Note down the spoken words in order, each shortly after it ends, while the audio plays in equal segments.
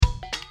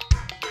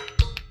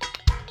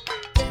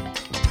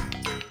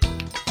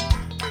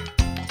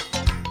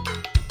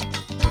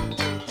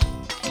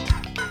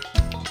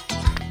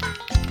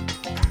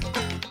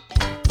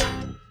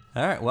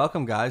All right,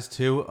 welcome guys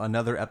to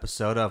another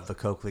episode of the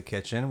Coakley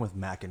Kitchen with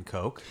Mac and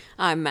Coke.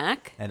 I'm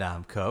Mac. And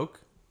I'm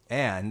Coke.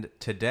 And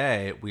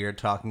today we are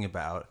talking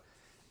about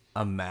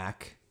a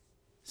Mac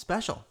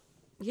special.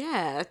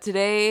 Yeah,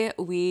 today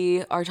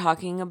we are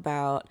talking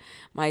about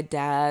my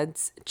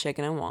dad's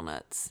chicken and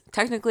walnuts.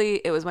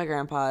 Technically, it was my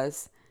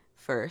grandpa's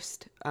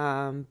first,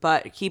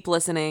 but keep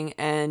listening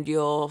and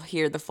you'll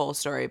hear the full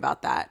story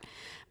about that.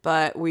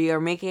 But we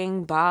are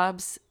making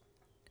Bob's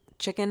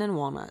chicken and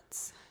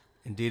walnuts.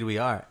 Indeed we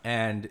are.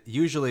 And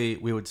usually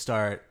we would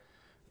start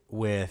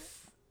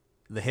with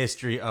the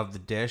history of the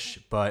dish,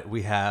 but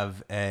we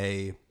have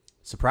a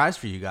surprise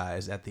for you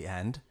guys at the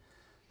end.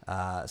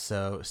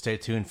 So stay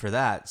tuned for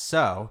that.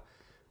 So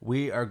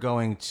we are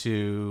going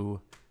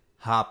to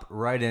hop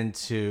right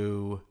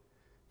into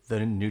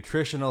the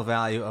nutritional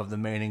value of the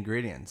main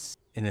ingredients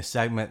in a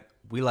segment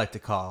we like to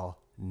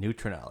call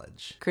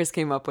Nutri-Knowledge. Chris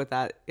came up with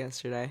that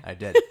yesterday. I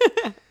did.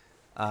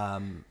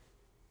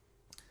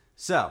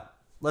 So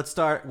let's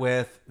start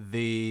with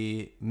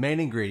the main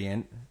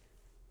ingredient,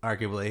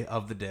 arguably,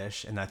 of the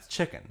dish, and that's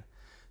chicken.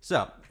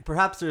 So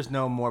perhaps there's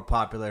no more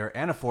popular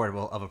and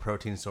affordable of a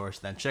protein source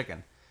than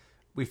chicken.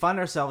 We find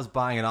ourselves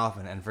buying it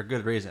often, and for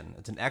good reason.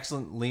 It's an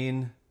excellent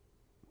lean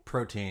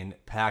protein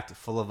packed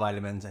full of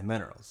vitamins and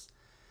minerals.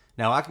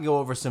 Now, I can go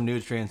over some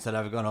nutrients that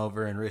I've gone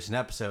over in recent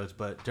episodes,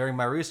 but during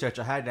my research,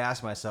 I had to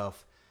ask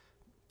myself,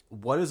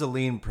 what is a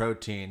lean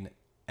protein,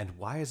 and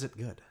why is it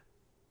good?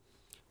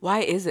 Why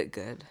is it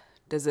good?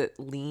 Does it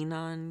lean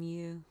on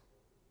you?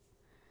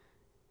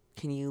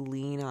 Can you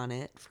lean on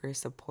it for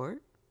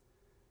support?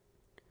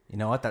 You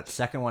know what? That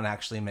second one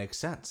actually makes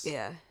sense.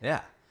 Yeah.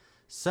 Yeah.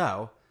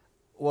 So,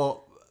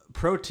 well,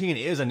 protein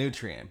is a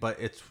nutrient, but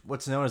it's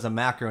what's known as a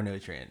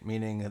macronutrient,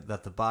 meaning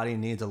that the body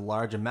needs a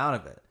large amount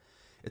of it.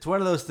 It's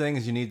one of those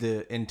things you need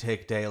to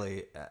intake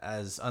daily,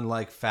 as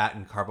unlike fat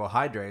and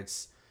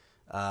carbohydrates,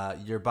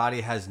 your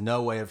body has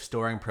no way of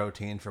storing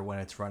protein for when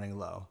it's running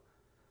low.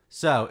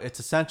 So, it's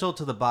essential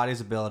to the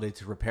body's ability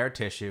to repair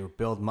tissue,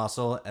 build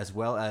muscle, as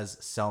well as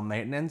cell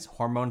maintenance,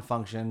 hormone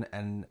function,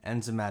 and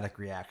enzymatic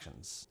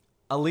reactions.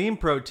 A lean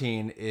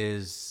protein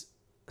is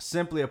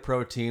simply a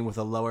protein with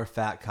a lower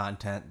fat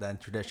content than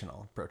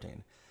traditional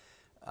protein.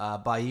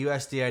 By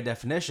USDA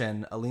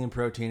definition, a lean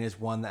protein is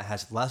one that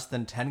has less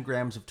than 10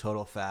 grams of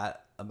total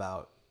fat,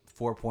 about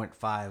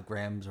 4.5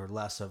 grams or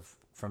less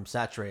from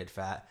saturated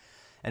fat,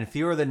 and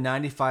fewer than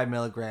 95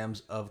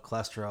 milligrams of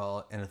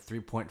cholesterol in a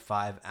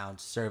 3.5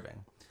 ounce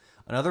serving.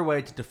 Another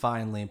way to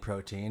define lean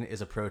protein is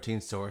a protein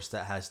source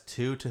that has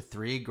 2 to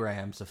 3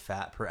 grams of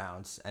fat per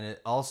ounce, and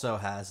it also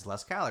has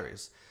less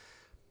calories.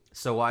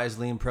 So why is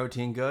lean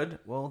protein good?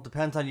 Well, it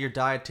depends on your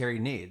dietary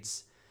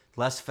needs.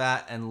 Less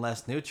fat and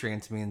less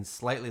nutrients means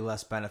slightly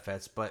less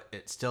benefits, but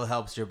it still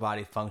helps your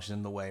body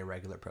function the way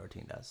regular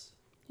protein does.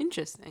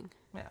 Interesting.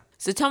 Yeah.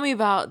 So tell me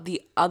about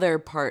the other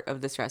part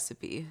of this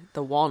recipe,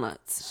 the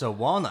walnuts. So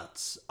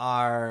walnuts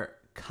are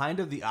kind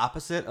of the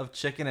opposite of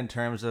chicken in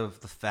terms of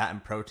the fat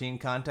and protein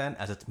content,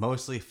 as it's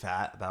mostly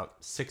fat, about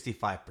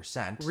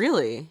 65%.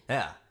 Really?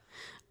 Yeah.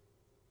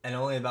 And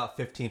only about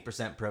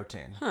 15%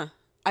 protein. Huh.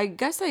 I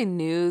guess I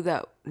knew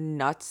that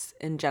nuts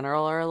in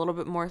general are a little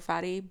bit more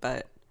fatty,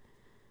 but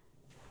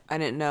I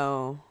didn't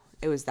know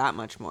it was that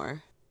much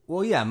more.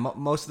 Well, yeah,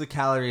 most of the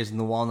calories in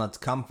the walnuts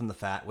come from the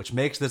fat, which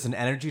makes this an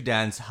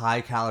energy-dense,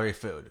 high-calorie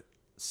food.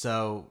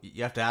 So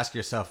you have to ask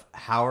yourself,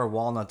 how are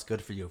walnuts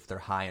good for you if they're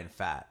high in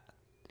fat?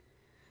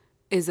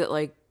 Is it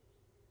like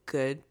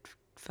good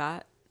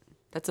fat?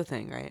 That's a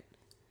thing, right?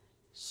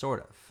 Sort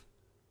of.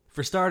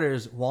 For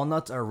starters,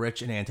 walnuts are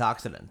rich in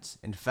antioxidants.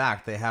 In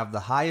fact, they have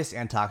the highest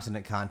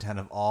antioxidant content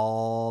of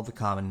all the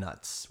common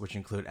nuts, which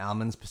include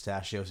almonds,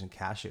 pistachios, and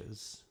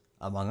cashews,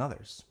 among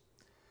others.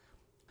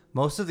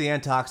 Most of the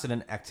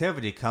antioxidant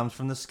activity comes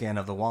from the skin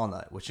of the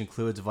walnut, which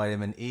includes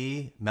vitamin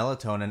E,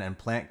 melatonin, and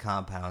plant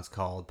compounds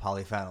called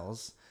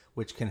polyphenols,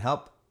 which can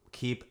help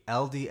keep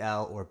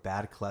LDL or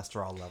bad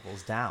cholesterol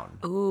levels down.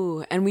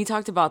 Ooh, and we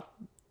talked about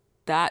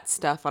that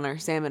stuff on our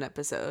salmon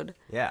episode.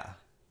 Yeah.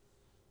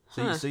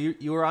 So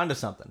you were onto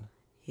something.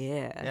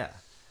 Yeah.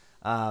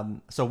 Yeah.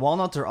 So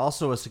walnuts are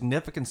also a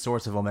significant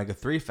source of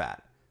omega-3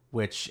 fat,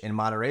 which in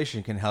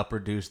moderation can help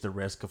reduce the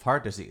risk of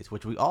heart disease,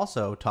 which we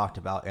also talked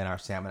about in our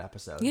salmon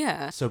episode.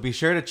 Yeah. So be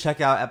sure to check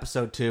out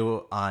episode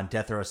 2 on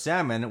death row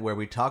salmon, where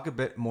we talk a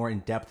bit more in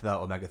depth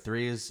about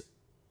omega-3s,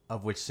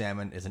 of which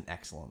salmon is an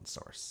excellent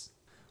source.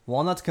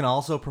 Walnuts can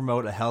also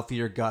promote a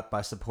healthier gut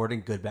by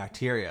supporting good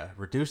bacteria,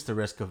 reduce the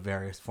risk of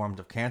various forms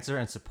of cancer,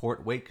 and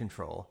support weight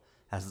control,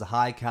 as the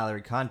high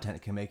calorie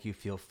content can make you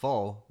feel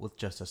full with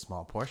just a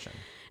small portion.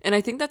 And I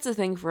think that's the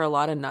thing for a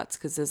lot of nuts,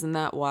 because isn't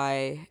that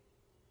why,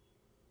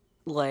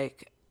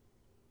 like,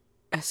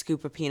 a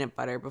scoop of peanut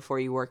butter before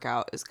you work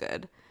out is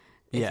good?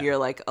 If you're,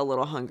 like, a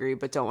little hungry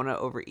but don't want to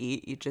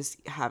overeat, you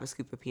just have a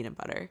scoop of peanut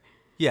butter.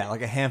 Yeah,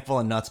 like a handful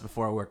of nuts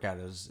before a workout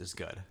is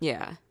good.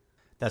 Yeah.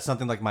 That's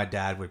something like my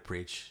dad would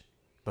preach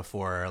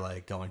before,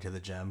 like, going to the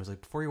gym. He's like,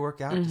 before you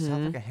work out, just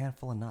have like a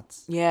handful of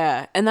nuts.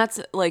 Yeah. And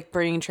that's like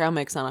burning trail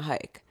mix on a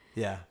hike.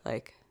 Yeah.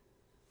 Like,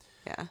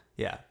 yeah.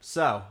 Yeah.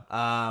 So,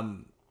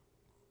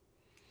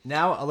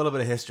 Now a little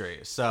bit of history.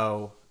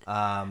 So,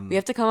 We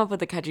have to come up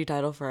with a catchy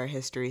title for our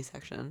history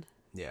section.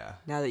 yeah,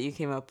 Now that you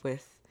came up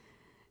with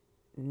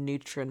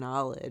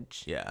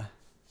Nutri-knowledge. yeah.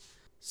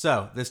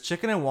 So, this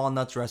chicken and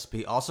walnuts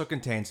recipe also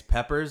contains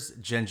peppers,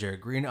 ginger,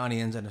 green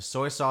onions, and a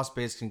soy sauce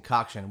based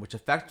concoction, which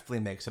effectively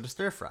makes it a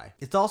stir fry.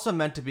 It's also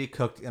meant to be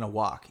cooked in a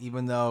wok,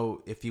 even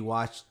though if you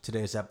watch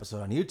today's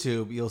episode on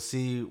YouTube, you'll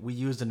see we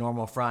used a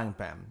normal frying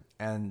pan,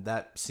 and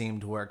that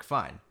seemed to work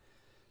fine.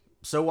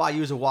 So, why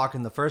use a wok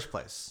in the first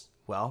place?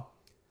 Well,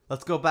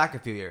 let's go back a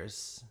few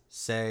years,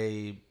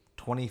 say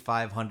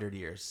 2,500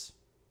 years,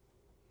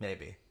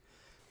 maybe.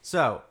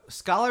 So,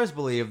 scholars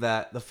believe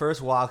that the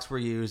first woks were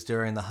used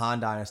during the Han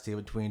Dynasty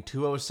between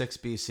 206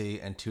 BC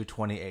and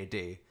 220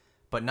 AD,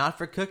 but not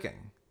for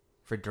cooking,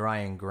 for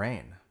drying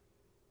grain.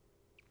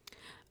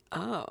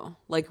 Oh,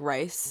 like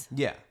rice?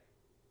 Yeah,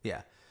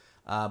 yeah.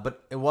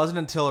 But it wasn't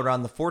until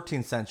around the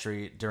 14th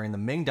century, during the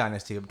Ming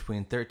Dynasty between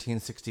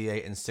 1368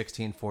 and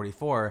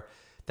 1644,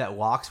 that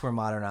woks were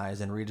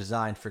modernized and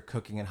redesigned for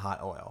cooking in hot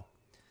oil.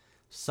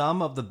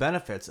 Some of the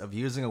benefits of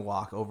using a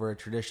wok over a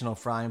traditional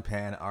frying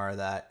pan are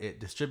that it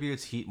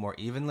distributes heat more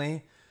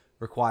evenly,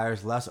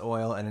 requires less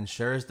oil, and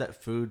ensures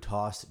that food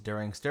tossed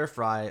during stir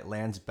fry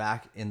lands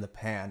back in the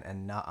pan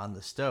and not on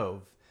the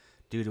stove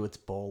due to its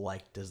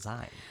bowl-like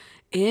design.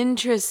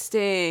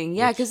 Interesting.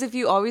 Yeah, Which, because if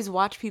you always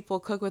watch people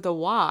cook with a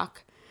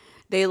wok,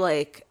 they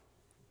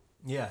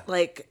yeah,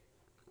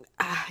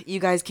 you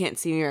guys can't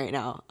see me right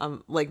now.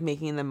 I'm like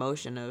making the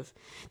motion of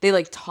they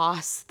like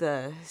toss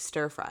the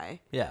stir fry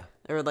yeah,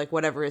 or like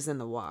whatever is in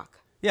the wok.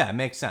 yeah, it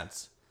makes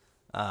sense.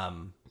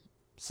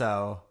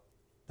 So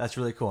that's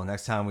really cool.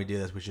 Next time we do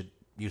this, we should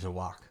use a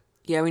wok.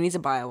 Yeah, we need to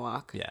buy a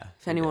wok. Yeah,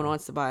 If we anyone do.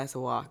 wants to buy us a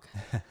wok.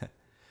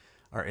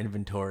 Our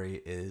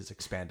inventory is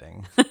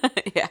expanding.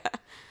 Yeah.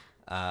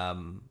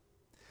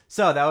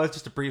 So that was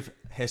just a brief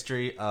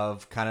history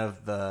of kind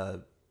of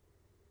the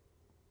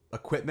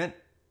equipment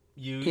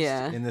used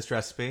Yeah. in this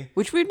recipe.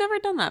 Which we've never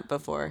done that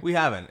before. We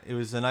haven't. It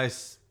was a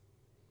nice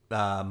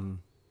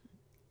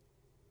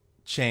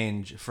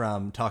change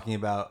from talking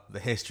about the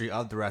history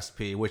of the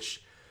recipe,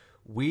 which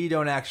we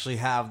don't actually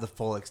have the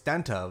full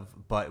extent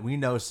of, but we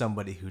know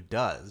somebody who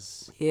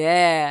does.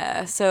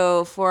 Yeah.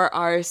 So for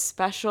our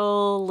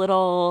special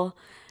little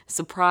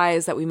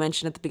surprise that we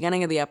mentioned at the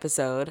beginning of the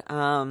episode,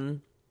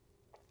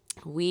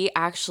 we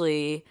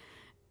actually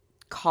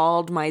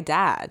called my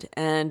dad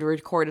and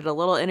recorded a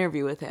little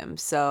interview with him.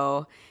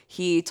 So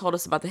he told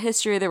us about the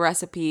history of the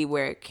recipe,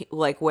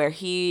 where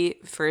he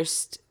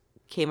first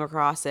came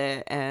across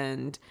it,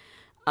 and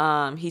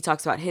he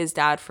talks about his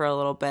dad for a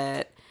little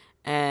bit,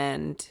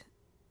 and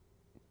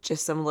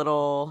just some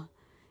little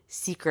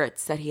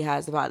secrets that he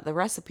has about the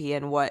recipe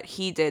and what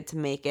he did to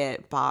make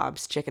it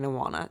Bob's Chicken and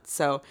Walnuts.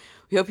 So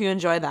we hope you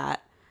enjoy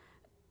that.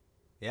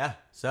 Yeah.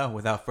 So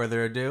without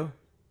further ado,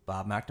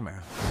 Bob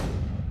McNamara.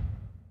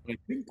 I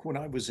think when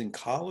I was in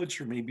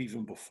college, or maybe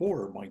even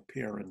before, my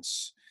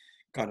parents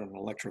got an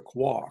electric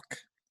wok.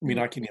 I mean,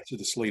 I can answer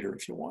this later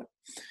if you want,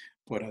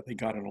 but they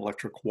got an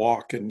electric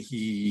wok, and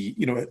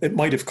it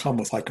might have come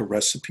with like a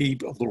recipe,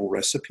 a little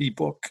recipe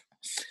book,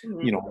 a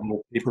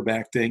little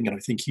paperback thing, and I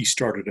think he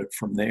started it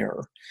from there,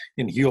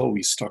 and he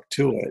always stuck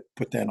to it.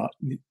 But then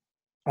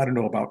I don't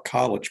know about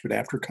college, but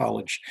after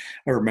college,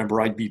 I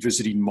remember I'd be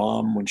visiting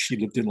mom when she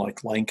lived in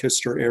like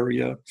Lancaster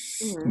area.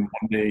 Mm-hmm. And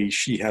one day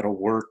she had to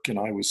work and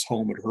I was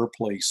home at her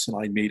place and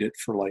I made it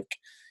for like,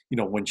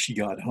 when she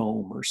got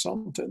home or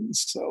something.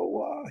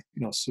 So,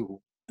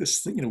 so this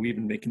thing, we've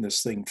been making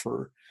this thing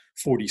for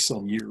 40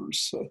 some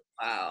years. So.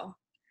 Wow.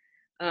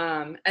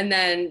 And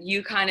then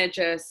you kind of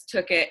just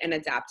took it and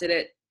adapted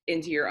it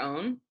into your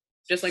own,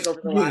 just like over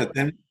the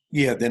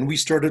Yeah, last. then we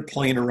started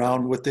playing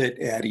around with it,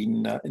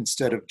 adding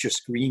instead of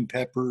just green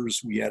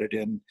peppers, we added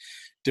in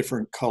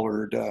different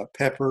colored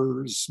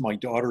peppers. My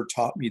daughter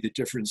taught me the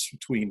difference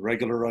between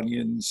regular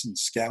onions and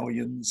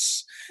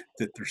scallions,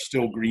 that they're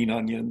still green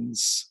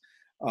onions.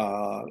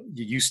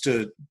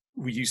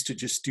 We used to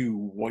just do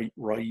white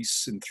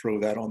rice and throw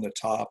that on the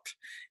top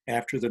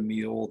after the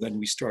meal. Then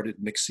we started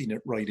mixing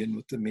it right in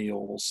with the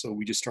meal. So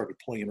we just started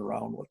playing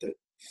around with it.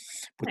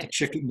 But the Nice.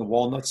 chicken, the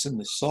walnuts, and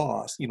the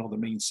sauce, the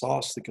main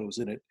sauce that goes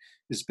in it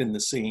has been the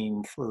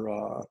same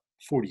for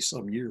 40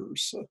 some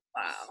years. So,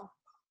 Wow.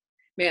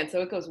 Man,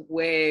 so it goes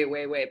way,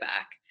 way, way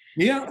back.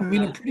 yeah, I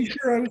mean, I'm pretty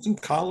sure I was in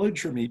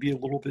college or maybe a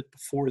little bit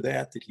before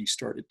that he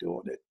started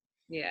doing it.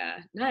 Yeah,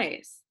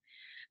 nice.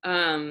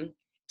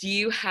 Do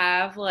you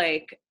have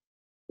like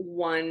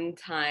one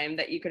time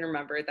that you can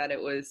remember that it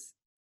was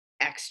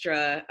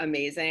extra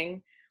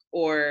amazing?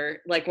 Or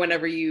like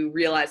whenever you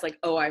realize like,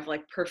 oh, I've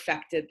like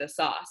perfected the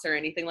sauce or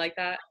anything like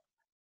that?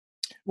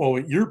 Well,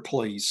 at your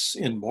place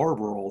in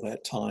Marlboro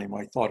that time,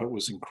 I thought it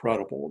was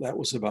incredible. That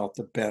was about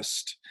the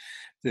best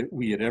that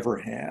we had ever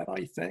had,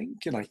 I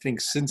think. And I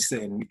think since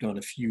then we've done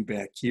a few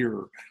back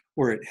here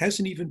where it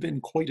hasn't even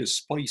been quite as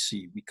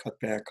spicy. We cut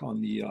back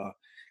on the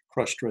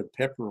crushed red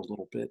pepper a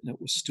little bit and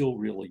it was still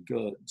really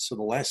good. So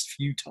the last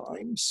few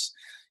times,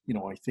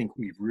 I think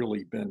we've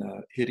really been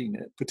hitting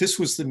it. But this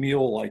was the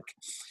meal, like,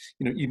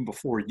 even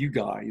before you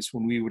guys,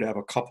 when we would have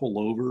a couple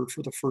over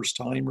for the first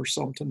time or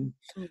something,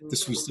 Mhm.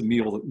 this was the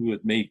meal that we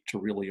would make to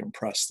really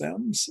impress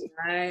them. So,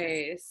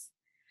 Nice.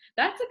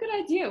 That's a good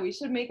idea. We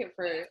should make it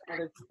for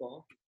other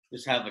people.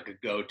 Just have like a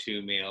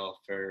go-to meal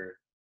for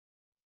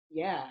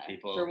Yeah, for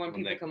people when when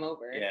people they, come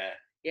over. yeah.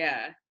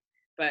 Yeah,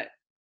 but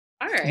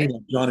all I mean, right.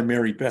 like John and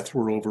Mary Beth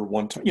were over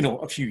one time,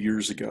 a few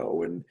years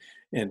ago,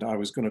 and I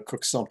was going to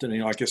cook something.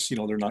 I guess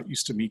they're not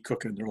used to me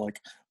cooking. They're like,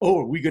 "Oh,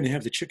 are we going to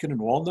have the chicken and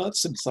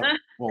walnuts?" And it's like,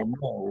 "Well,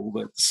 no,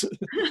 but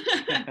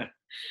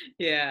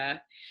Yeah.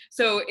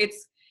 So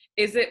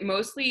is it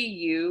mostly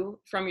you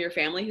from your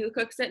family who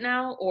cooks it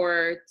now,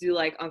 or do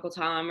like Uncle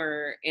Tom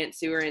or Aunt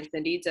Sue or Aunt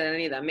Cindy, did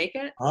any of them make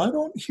it? I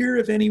don't hear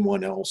of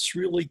anyone else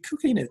really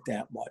cooking it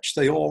that much.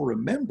 They all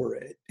remember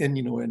it, and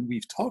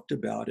we've talked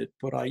about it,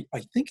 but I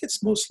think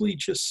it's mostly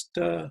just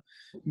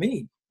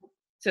me.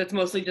 So it's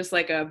mostly just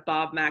like a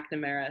Bob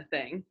McNamara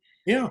thing.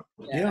 Yeah,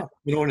 Yeah.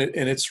 yeah.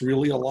 And it's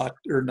really a lot,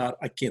 or not,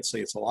 I can't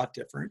say it's a lot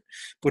different,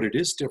 but it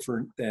is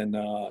different than,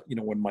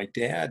 when my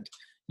dad,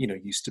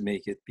 used to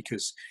make it,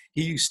 because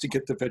he used to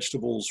get the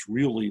vegetables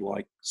really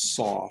like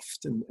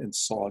soft and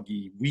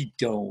soggy. We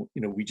don't,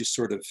 we just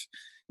sort of,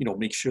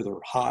 make sure they're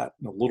hot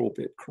and a little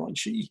bit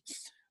crunchy.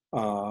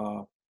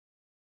 Uh,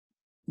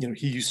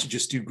 he used to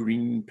just do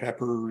green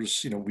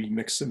peppers, we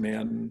mix them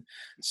in.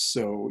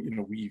 So,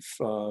 we've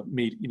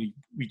made,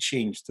 we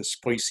changed the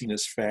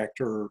spiciness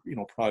factor,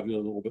 probably a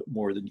little bit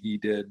more than he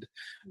did.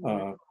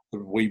 Mhm. Uh, the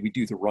way we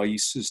do the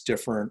rice is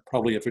different,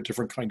 probably have a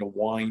different kind of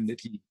wine that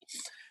he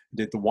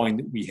did. The wine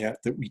that we have,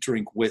 that we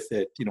drink with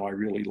it, I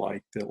really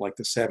like the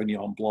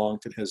Sauvignon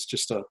Blanc that has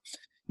just a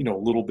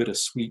little bit of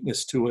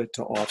sweetness to it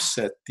to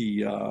offset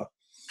the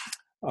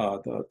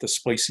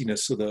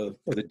spiciness of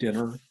the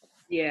dinner.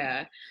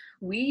 Yeah.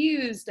 We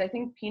used, I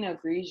think, Pinot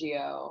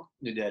Grigio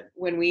You did.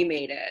 when we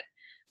made it.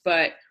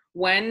 But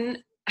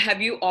when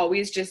have you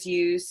always just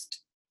used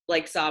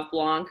like Sauv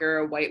Blanc or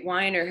a white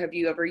wine, or have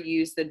you ever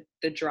used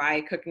the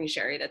dry cooking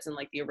sherry that's in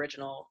like the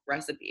original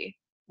recipe?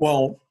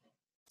 Well,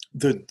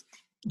 the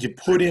you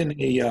put in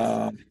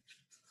a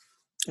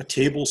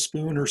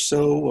tablespoon or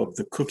so of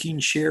the cooking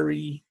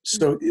sherry.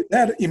 So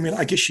that, I mean,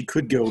 I guess you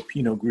could go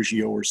Pinot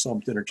Grigio or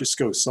something, or just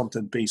go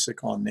something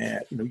basic on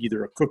that.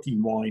 Either a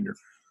cooking wine or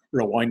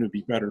a wine would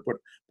be better.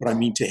 But I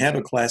mean, to have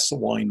a glass of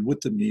wine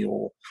with the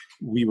meal,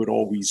 we would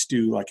always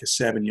do like a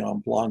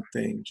Sauvignon Blanc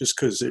thing, just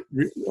because a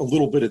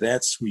little bit of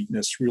that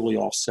sweetness really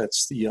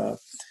offsets the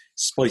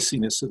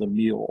spiciness of the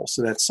meal.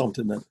 So that's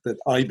something that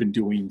I've been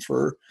doing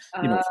for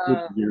 40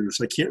 Uh, years.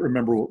 I can't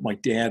remember what my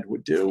dad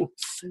would do,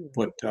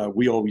 but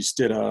we always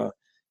did you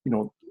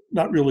know,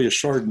 not really a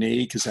Chardonnay,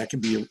 because that can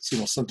be,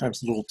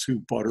 sometimes a little too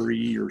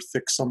buttery or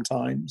thick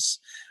sometimes.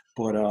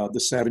 But the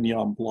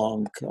Sauvignon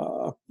Blanc,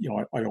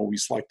 I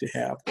always like to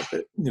have with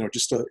it.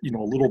 Just a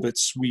little bit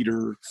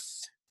sweeter,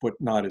 but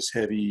not as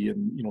heavy,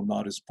 and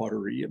not as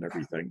buttery and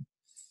everything.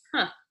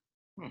 huh.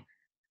 Hmm.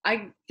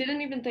 I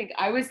didn't even think,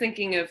 I was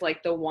thinking of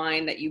like the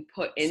wine that you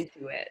put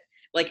into it,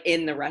 like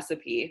in the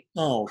recipe.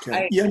 Oh,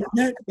 okay. I Yeah,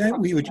 that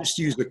we would just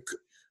use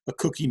a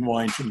cooking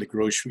wine from the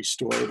grocery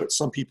store. But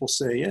some people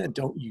say, yeah,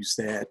 don't use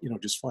that.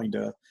 Just find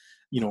a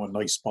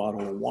nice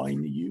bottle of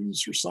wine to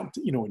use or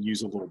something, and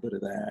use a little bit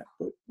of that.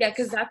 But Yeah,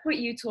 because that's what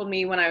you told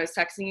me when I was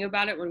texting you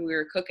about it when we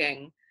were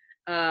cooking.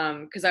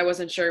 Because I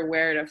wasn't sure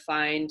where to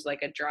find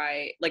like a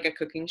dry, like a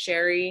cooking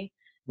sherry.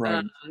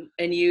 Um, right.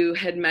 and you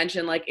had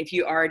mentioned like if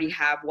you already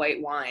have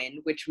white wine,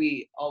 which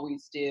we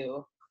always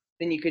do,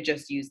 then you could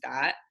just use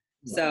that.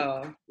 Right.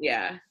 So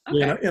yeah,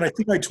 Yeah, okay. and I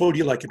think I told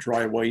you like a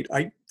dry white.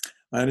 I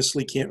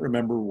honestly can't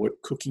remember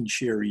what cooking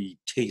sherry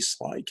tastes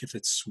like, if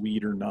it's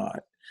sweet or not.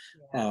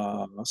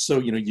 Yeah. So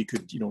you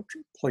could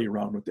play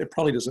around with it. It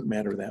probably doesn't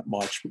matter that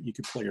much, but you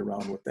could play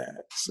around with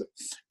that. So,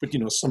 but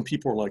some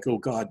people are like, oh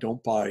God,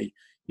 don't buy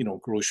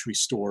grocery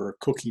store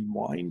cooking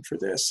wine for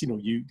this.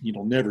 You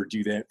never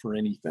do that for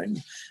anything.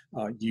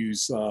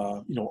 Use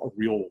a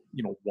real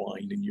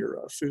wine in your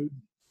food.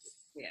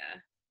 Yeah.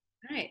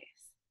 Nice.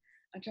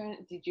 I'm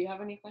trying. Did you have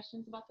any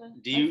questions about the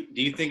Do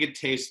you think it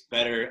tastes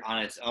better on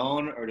its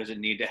own, or does it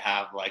need to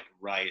have like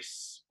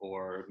rice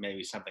or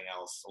maybe something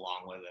else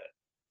along with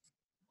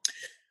it?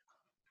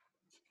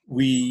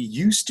 We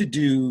used to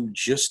do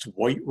just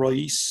white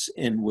rice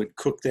and would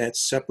cook that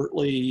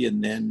separately,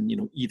 and then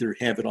either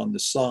have it on the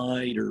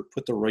side or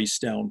put the rice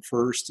down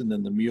first and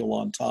then the meal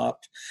on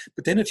top.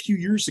 But then a few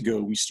years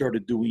ago we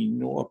started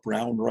doing a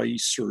brown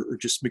rice, or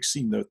just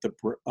mixing the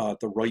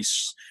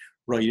rice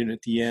right in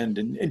at the end,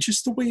 and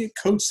just the way it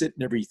coats it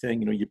and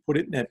everything. You put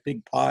it in that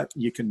big pot,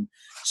 you can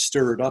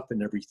stir it up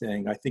and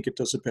everything. I think it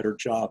does a better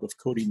job of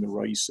coating the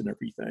rice and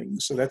everything.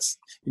 So that's,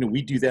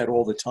 we do that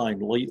all the time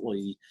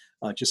lately,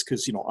 just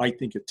because I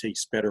think it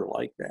tastes better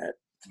like that.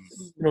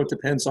 Mhm. It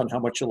depends on how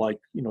much you like.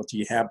 Do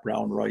you have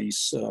brown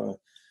rice?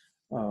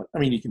 I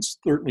mean, you can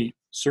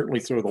certainly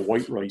throw the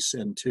white rice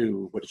in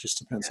too, but it just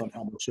depends on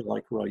how much you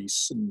like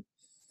rice. And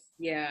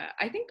Yeah,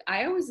 I think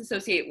I always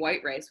associate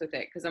white rice with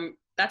it because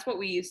that's what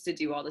we used to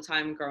do all the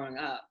time growing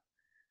up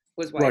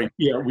was white. Right.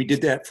 Yeah, we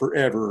did that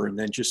forever, and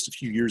then just a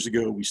few years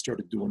ago, we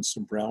started doing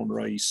some brown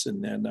rice,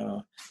 and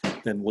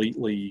then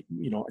lately,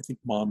 I think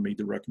Mom made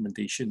the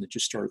recommendation to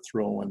just start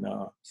throwing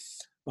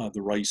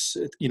the rice,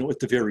 at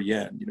the very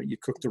end. You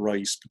cook the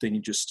rice, but then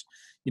you just,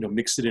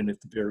 mix it in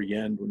at the very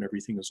end when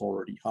everything is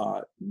already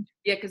hot.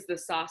 Yeah, because the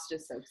sauce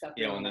just soaks up.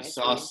 Yeah, really when the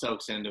nicely. sauce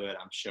soaks into it,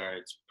 I'm sure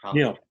it's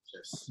probably Yeah.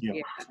 delicious. Yeah,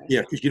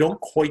 Yeah. because you don't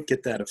quite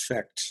get that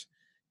effect,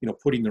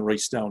 putting the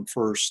rice down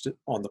first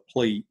on the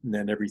plate and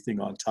then everything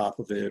on top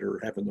of it, or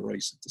having the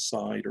rice at the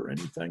side or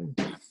anything.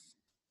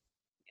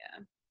 Yeah.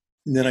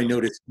 And then I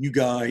noticed you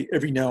guys,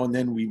 every now and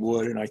then we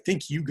would, and I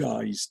think you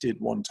guys did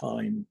one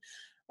time,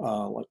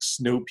 like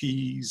snow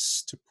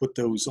peas to put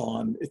those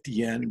on at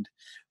the end.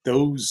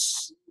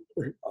 Those,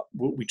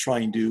 what we try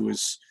and do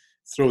is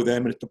throw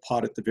them at the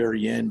pot at the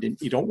very end, and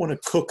you don't want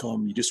to cook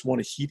them. You just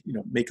want to heat,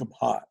 make them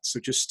hot. So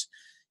just,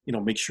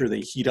 make sure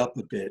they heat up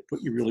a bit,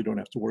 but you really don't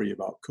have to worry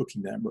about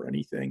cooking them or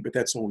anything. But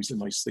that's always a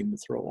nice thing to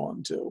throw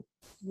on too.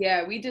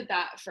 Yeah, we did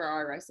that for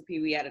our recipe.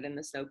 We added in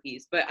the snow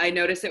peas, but I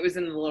noticed it was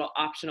in the little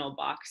optional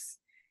box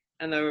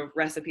and the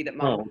recipe that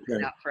Mom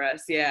put out for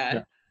us.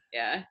 Yeah.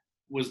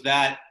 Was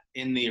that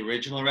in the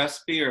original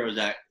recipe, or was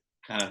that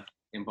kind of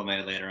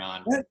implemented later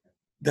on?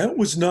 That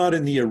was not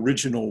in the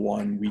original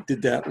one. We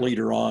did that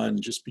later on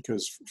just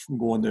because from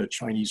going to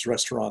Chinese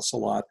restaurants a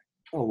lot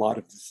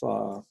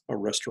of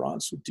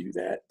restaurants would do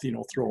that,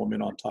 throw them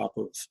in on top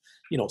of,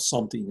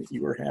 something that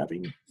you were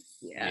having.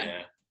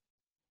 Yeah.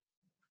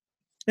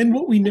 And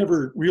what we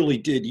never really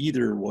did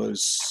either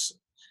was,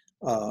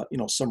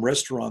 some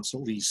restaurants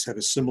at least have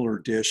a similar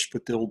dish,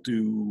 but they'll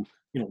do,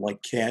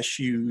 like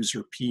cashews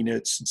or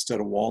peanuts instead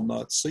of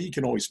walnuts. So you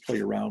can always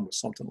play around with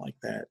something like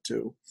that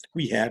too.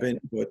 We haven't,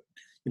 but,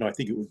 I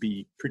think it would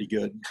be pretty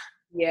good.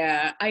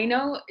 Yeah, I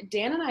know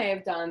Dan and I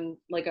have done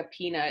like a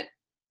peanut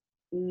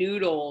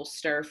noodle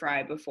stir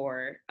fry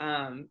before.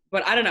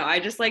 But I don't know. I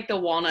just like the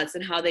walnuts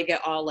and how they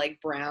get all like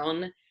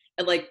brown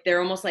and like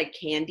they're almost like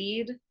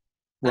candied.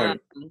 Right.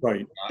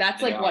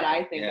 That's like what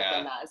I think of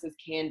them as is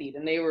candied,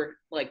 and they were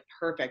like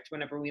perfect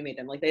whenever we made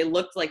them. Like they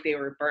looked like they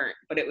were burnt,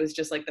 but it was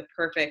just like the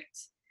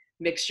perfect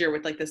mixture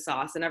with like the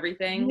sauce and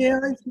everything. Yeah,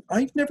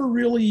 I've never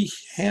really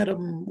had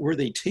them where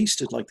they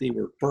tasted like they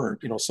were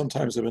burnt.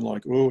 Sometimes I've been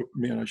like, oh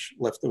man, I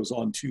left those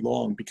on too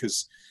long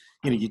because,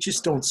 you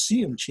just don't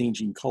see them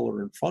changing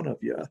color in front of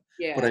you.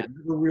 Yeah. But I've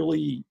never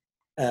really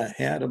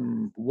had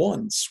them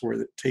once where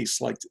it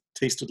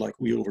tasted like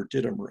we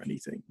overdid them or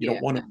anything. You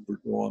don't want to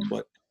overdo them,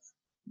 but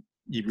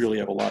you really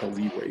have a lot of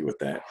leeway with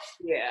that.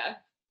 Yeah.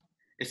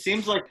 It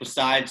seems like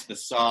besides the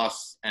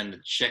sauce and the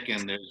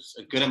chicken, there's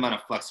a good amount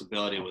of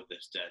flexibility with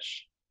this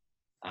dish.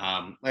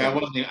 I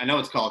know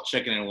it's called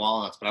chicken and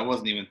walnuts, but I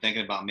wasn't even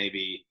thinking about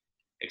maybe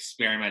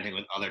experimenting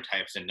with other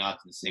types of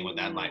nuts and seeing what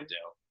that might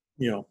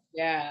do.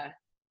 Yeah.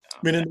 I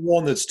mean, in the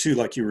walnuts too,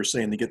 like you were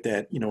saying, they get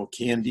that,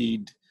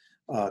 candied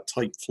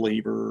type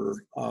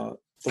flavor.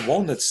 The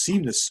walnuts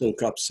seem to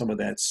soak up some of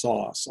that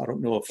sauce. I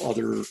don't know if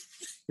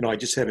I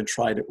just haven't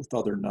tried it with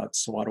other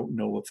nuts, so I don't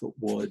know if it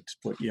would.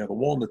 But yeah, the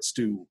walnuts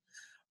do.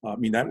 I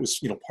mean, that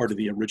was, part of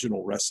the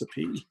original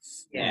recipe.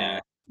 Yeah.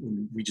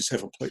 We just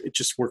haven't played. It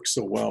just works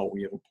so well.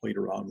 We haven't played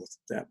around with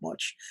it that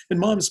much. And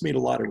Mom's made a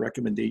lot of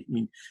recommendations. I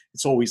mean,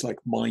 it's always like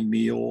my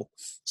meal,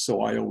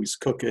 so I always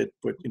cook it.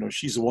 But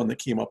she's the one that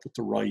came up with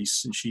the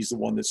rice, and she's the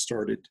one that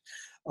started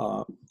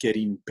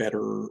getting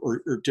better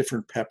or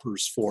different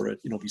peppers for it.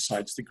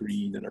 Besides the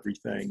green and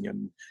everything,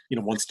 and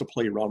wants to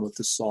play around with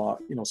the sauce.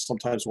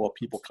 Sometimes we'll have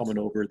people coming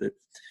over that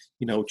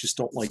just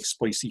don't like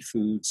spicy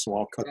food, so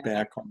I'll cut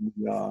back on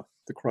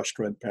the crushed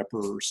red pepper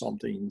or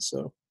something.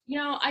 So.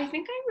 I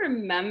think I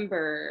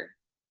remember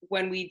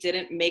when we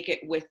didn't make it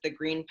with the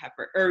green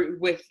pepper or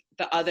with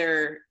the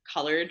other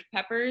colored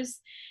peppers,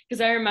 because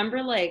I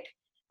remember like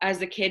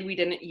as a kid we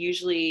didn't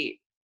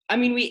usually,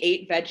 we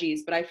ate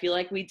veggies, but I feel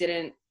like we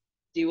didn't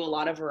do a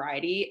lot of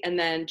variety. And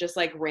then just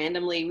like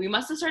randomly, we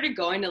must have started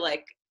going to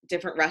like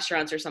different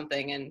restaurants or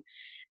something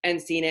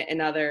and seen it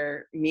in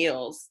other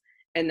meals.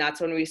 And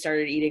that's when we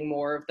started eating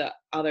more of the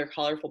other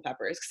colorful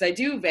peppers, because I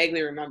do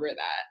vaguely remember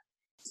that.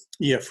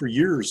 Yeah, for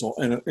years,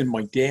 and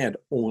my dad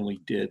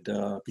only did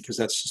because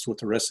that's just what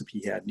the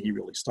recipe had, and he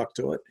really stuck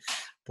to it.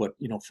 But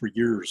for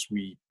years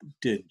we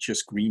did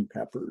just green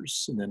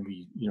peppers, and then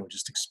we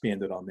just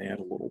expanded on that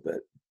a little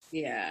bit.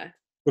 Yeah.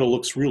 But it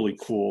looks really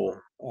cool.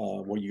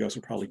 Well, you guys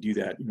will probably do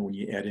that, when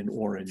you add in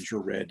orange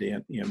or red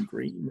and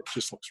green. It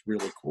just looks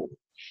really cool.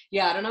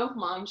 Yeah, I don't know if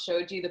Mom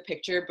showed you the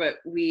picture, but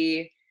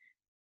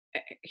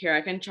here,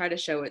 I can try to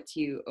show it to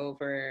you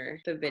over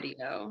the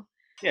video.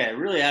 Yeah, it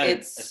really added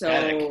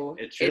aesthetic.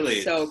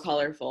 It's so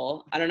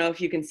colorful. I don't know if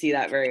you can see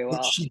that very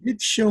well. She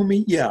did show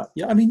me, yeah.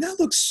 I mean, that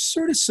looks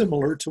sort of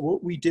similar to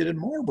what we did in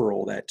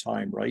Marlboro that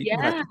time, right?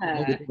 Yeah.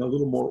 I think a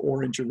little more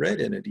orange or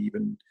red in it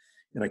even.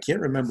 And I can't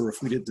remember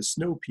if we did the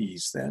snow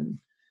peas then.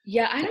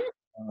 Yeah, I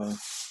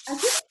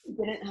think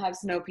we didn't have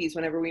snow peas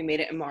whenever we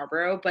made it in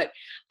Marlboro, but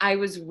I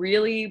was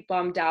really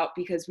bummed out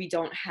because we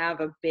don't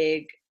have a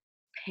big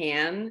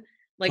pan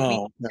like we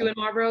used to no. in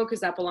Marlboro, because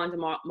that belonged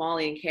to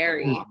Molly and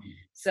Carrie.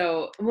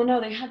 So, well,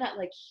 no, they had that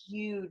like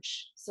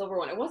huge silver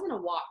one. It wasn't a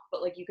wok,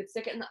 but like you could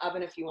stick it in the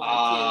oven if you wanted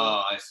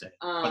Oh, I see.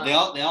 But they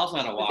also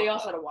had a to. wok. But they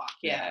also had a wok,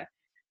 yeah. Yeah.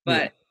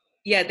 But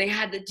yeah, they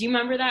had do you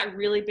remember that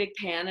really big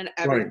pan and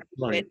everything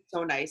fit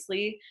so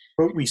nicely?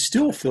 But we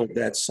still filled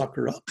that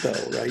sucker up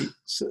though, right?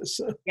 So,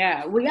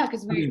 yeah, well, yeah,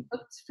 because we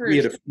cooked for we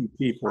had a few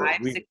people.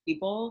 6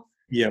 people.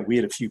 Yeah, we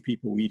had a few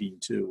people eating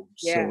too.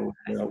 Yeah.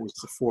 So that was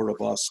the 4 of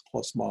us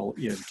plus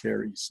Molly and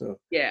Carrie. So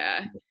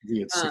yeah, we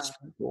had 6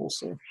 people.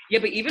 So yeah,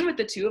 but even with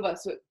the 2 of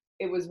us,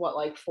 it was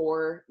like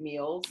 4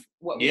 meals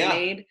what we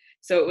made.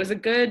 So it was a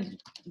good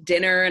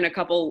dinner and a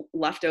couple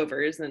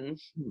leftovers and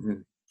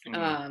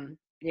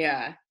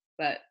yeah,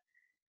 but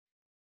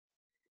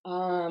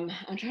I'm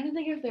trying to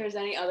think if there's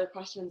any other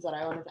questions that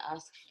I wanted to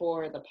ask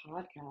for the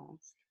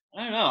podcast.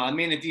 I don't know. I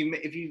mean, if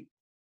you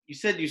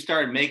said you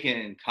started making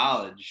it in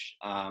college.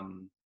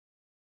 And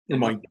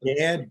my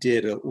dad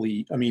did at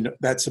least. I mean,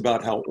 that's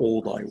about how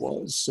old I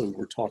was. So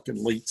we're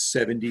talking late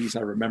 70s.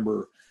 I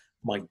remember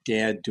my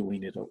dad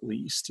doing it at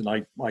least, and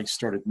I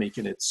started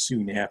making it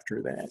soon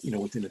after that.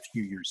 Within a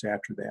few years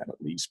after that,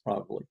 at least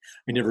probably.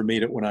 I never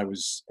made it when I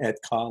was at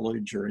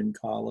college or in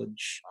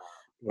college.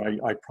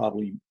 I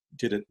probably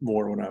did it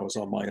more when I was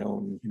on my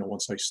own.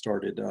 Once I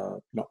started,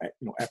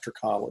 after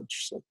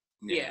college. So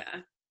yeah.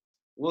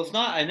 Well, it's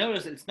not. I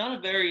noticed it's not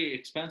a very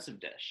expensive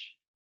dish.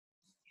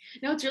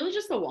 No, it's really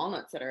just the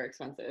walnuts that are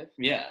expensive.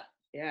 Yeah.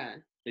 Yeah.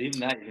 But even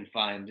that you can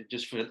find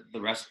just for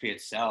the recipe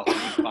itself. You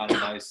can find a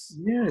nice.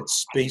 Yeah,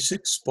 it's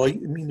basic spice.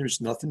 I mean,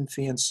 there's nothing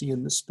fancy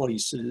in the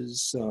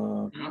spices.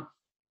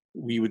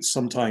 We would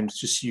sometimes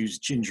just use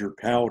ginger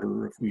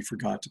powder if we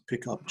forgot to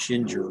pick up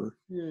ginger.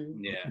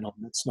 Yeah.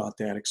 That's not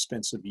that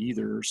expensive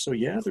either. So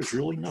yeah, there's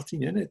really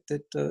nothing in it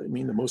that, I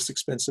mean, the most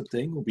expensive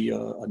thing will be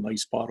a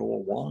nice bottle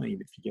of wine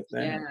if you get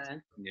that. Yeah.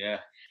 Yeah.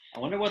 I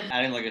wonder what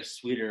adding like a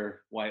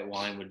sweeter white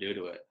wine would do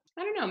to it.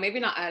 I don't know. Maybe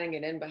not adding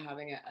it in, but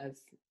having it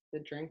as the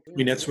drink. I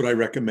mean, that's what I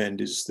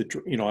recommend is I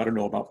don't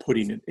know about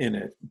putting it in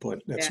it,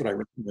 but that's what I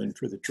recommend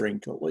for the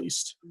drink at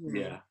least.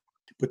 Yeah.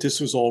 But this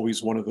was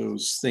always one of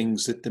those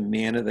things that the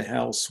man of the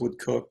house would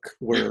cook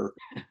where,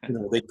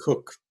 they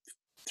cook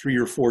 3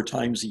 or 4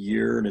 times a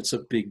year and it's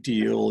a big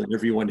deal and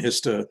everyone has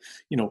to,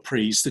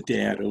 praise the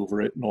dad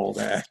over it and all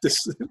that.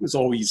 This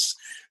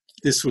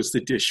was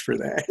the dish for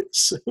that.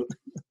 So,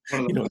 I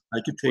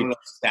could take one of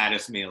those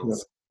status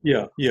meals.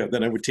 Yeah.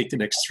 Then I would take the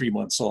next 3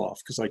 months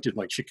off because I did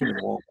my chicken and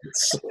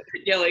walnuts. So.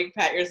 Yeah, like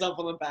pat yourself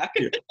on the back.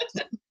 Yeah.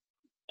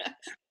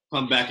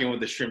 Come back in with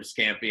the shrimp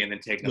scampi and then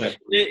take another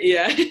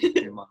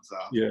 3 months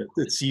off. Yeah,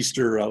 it's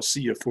Easter. I'll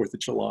see you 4th of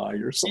July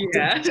or something.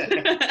 Yeah.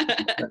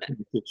 Back in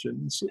the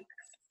kitchen. So.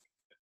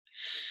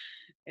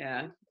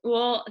 Yeah.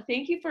 Well,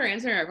 thank you for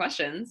answering our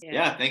questions.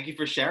 Yeah, thank you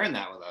for sharing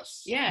that with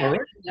us. Yeah. All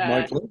right.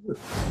 My pleasure.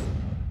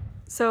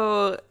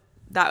 So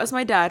that was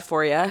my dad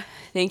for you.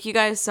 Thank you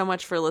guys so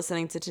much for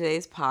listening to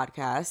today's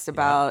podcast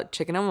about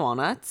chicken and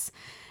walnuts.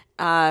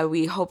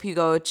 We hope you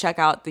go check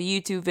out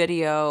the YouTube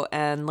video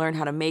and learn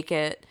how to make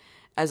it.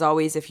 As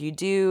always, if you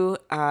do,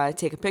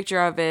 take a picture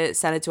of it,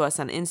 send it to us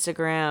on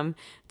Instagram,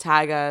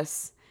 tag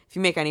us. If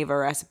you make any of our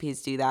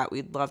recipes, do that.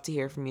 We'd love to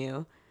hear from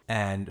you.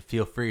 And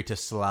feel free to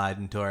slide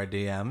into our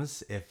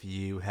DMs if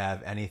you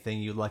have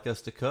anything you'd like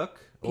us to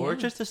cook or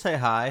just to say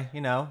hi.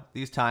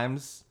 These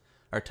times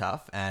are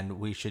tough and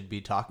we should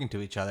be talking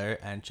to each other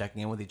and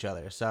checking in with each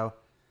other. So,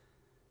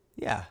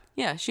 yeah.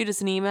 Yeah, shoot us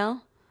an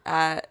email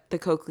at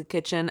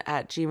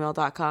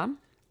thecoaklykitchen@gmail.com.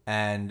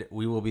 And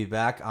we will be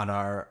back on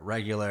our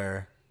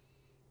regular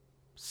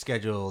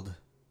schedule.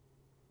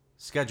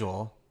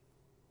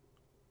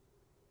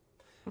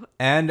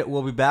 And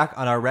we'll be back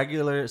on our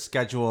regular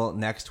schedule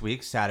next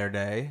week,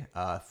 Saturday,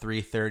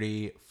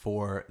 3:30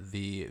 for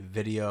the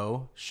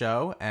video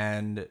show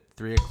and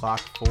 3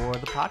 o'clock for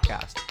the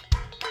podcast.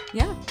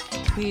 Yeah.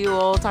 We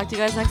will talk to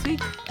you guys next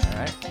week. All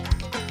right.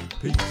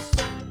 Peace.